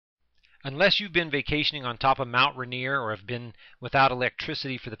Unless you've been vacationing on top of Mount Rainier or have been without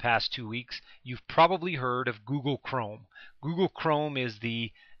electricity for the past 2 weeks, you've probably heard of Google Chrome. Google Chrome is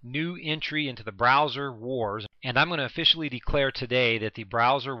the new entry into the browser wars, and I'm going to officially declare today that the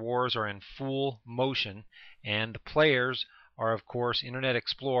browser wars are in full motion, and the players are, of course, Internet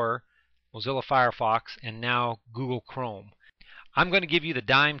Explorer, Mozilla Firefox, and now Google Chrome. I'm going to give you the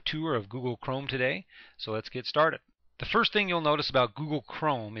dime tour of Google Chrome today, so let's get started. The first thing you'll notice about Google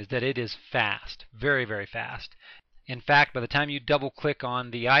Chrome is that it is fast, very, very fast. In fact, by the time you double click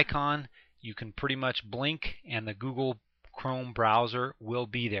on the icon, you can pretty much blink and the Google Chrome browser will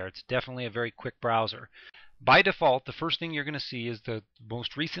be there. It's definitely a very quick browser. By default, the first thing you're going to see is the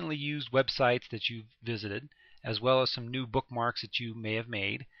most recently used websites that you've visited, as well as some new bookmarks that you may have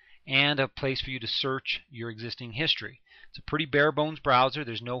made, and a place for you to search your existing history. It's a pretty bare bones browser.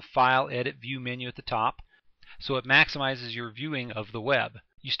 There's no File, Edit, View menu at the top, so it maximizes your viewing of the web.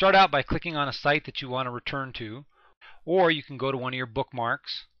 You start out by clicking on a site that you want to return to, or you can go to one of your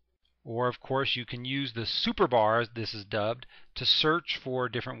bookmarks, or of course you can use the super bar, as this is dubbed, to search for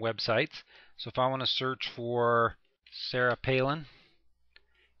different websites. So if I want to search for Sarah Palin,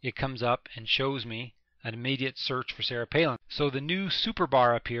 it comes up and shows me an immediate search for Sarah Palin. So the new super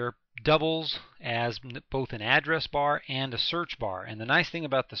bar up here doubles as both an address bar and a search bar. And the nice thing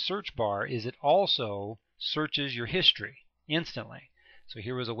about the search bar is it also searches your history instantly. So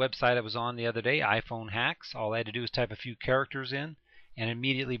here was a website I was on the other day, iPhone hacks. All I had to do was type a few characters in and it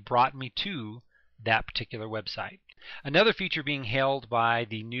immediately brought me to that particular website. Another feature being hailed by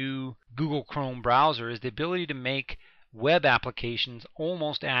the new Google Chrome browser is the ability to make web applications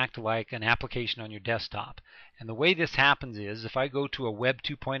almost act like an application on your desktop. And the way this happens is if I go to a Web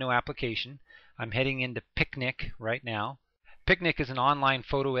 2.0 application, I'm heading into Picnic right now. Picnic is an online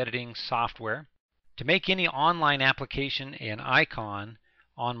photo editing software. To make any online application an icon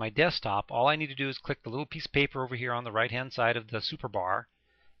on my desktop, all I need to do is click the little piece of paper over here on the right hand side of the super bar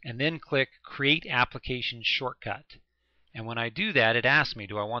and then click Create Application Shortcut. And when I do that, it asks me,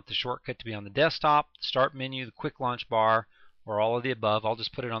 do I want the shortcut to be on the desktop, the start menu, the quick launch bar, or all of the above? I'll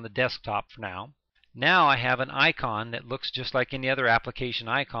just put it on the desktop for now. Now I have an icon that looks just like any other application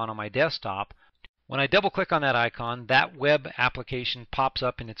icon on my desktop. When I double click on that icon, that web application pops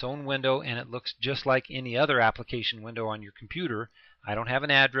up in its own window and it looks just like any other application window on your computer. I don't have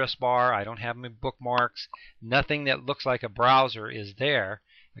an address bar, I don't have my bookmarks, nothing that looks like a browser is there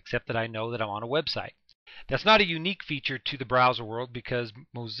except that I know that I'm on a website. That's not a unique feature to the browser world because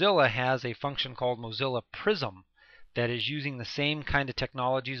Mozilla has a function called Mozilla Prism that is using the same kind of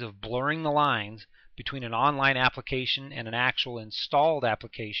technologies of blurring the lines between an online application and an actual installed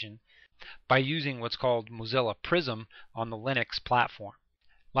application by using what's called Mozilla Prism on the Linux platform.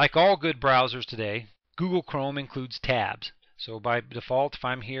 Like all good browsers today, Google Chrome includes tabs. So by default, if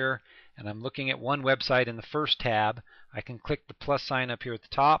I'm here and I'm looking at one website in the first tab, I can click the plus sign up here at the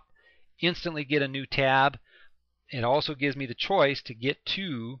top, instantly get a new tab. It also gives me the choice to get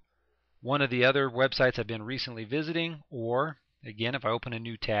to one of the other websites I've been recently visiting, or again, if I open a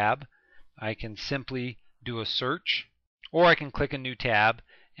new tab, I can simply do a search, or I can click a new tab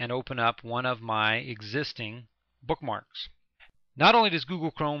and open up one of my existing bookmarks. Not only does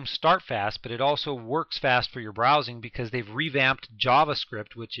Google Chrome start fast, but it also works fast for your browsing because they've revamped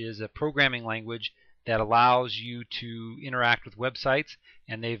JavaScript, which is a programming language that allows you to interact with websites,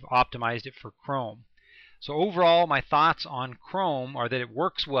 and they've optimized it for Chrome. So overall, my thoughts on Chrome are that it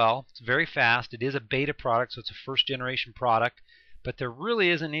works well, it's very fast, it is a beta product, so it's a first generation product, but there really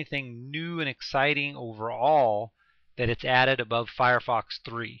isn't anything new and exciting overall that it's added above Firefox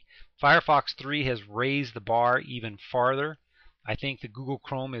 3. Firefox 3 has raised the bar even farther. I think that Google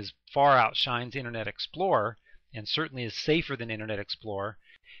Chrome far outshines Internet Explorer and certainly is safer than Internet Explorer.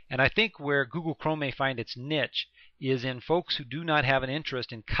 And I think where Google Chrome may find its niche is in folks who do not have an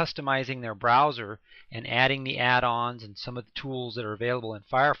interest in customizing their browser and adding the add-ons and some of the tools that are available in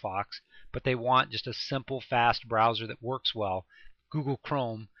Firefox, but they want just a simple, fast browser that works well. Google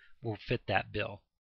Chrome will fit that bill.